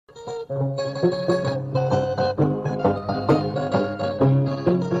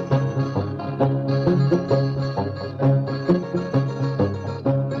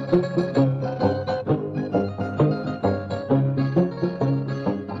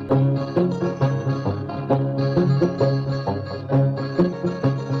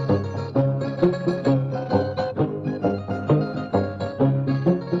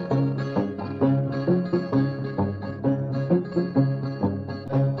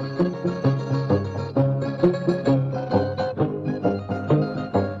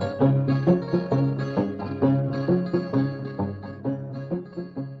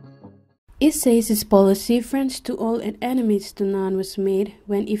It says his policy, friends to all and enemies to none, was made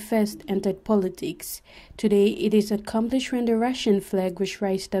when he first entered politics. Today, it is accomplished when the Russian flag was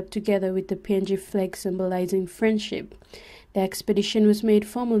raised up together with the PNG flag symbolizing friendship. The expedition was made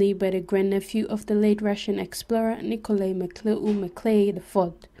formally by the grandnephew of the late Russian explorer Nikolai Maclay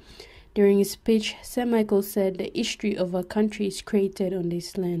IV. During his speech, Sir Michael said the history of our country is created on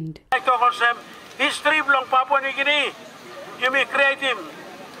this land. History belong Papua New Guinea. You may create him.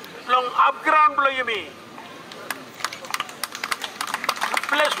 Long upground blow you me.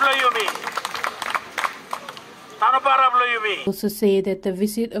 Place blow you me. Tanopara blow you me. Also say that the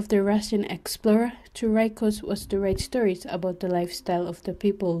visit of the Russian explorer to Raikos was to write stories about the lifestyle of the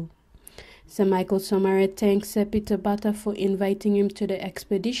people. Sir Michael Somare thanked Sir Peter Bata for inviting him to the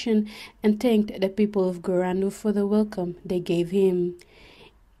expedition and thanked the people of Gorandu for the welcome they gave him.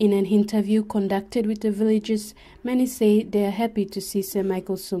 In an interview conducted with the villagers, many say they are happy to see Sir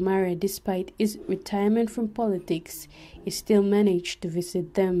Michael Somare. Despite his retirement from politics, he still managed to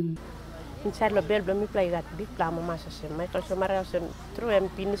visit them. Inside the bell, we play that big drama. Michael Somare through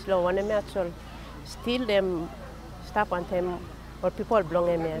MP law one actual still them stop on them or people belong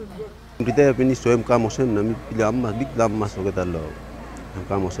in Kita finish so kamosem na pila amma big drama so ketalo.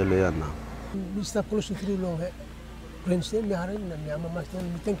 Kamosele yana. Mr. Close through long. Prince me harin na niya mamastan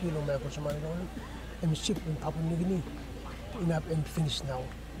thank you Michael Somare noon. I'm ship in Papua New Guinea. Enough and finished now.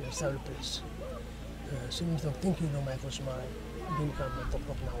 In several place. So we thank you Michael Somare. Didn't come at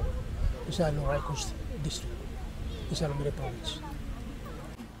top now. It's a Raikos district. It's a province.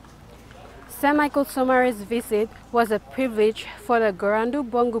 Sir Michael Somare's visit was a privilege for the Gorandu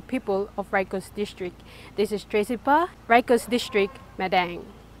Bongo people of Raikos district. This is Tracey Parr, Raikos district, Madang.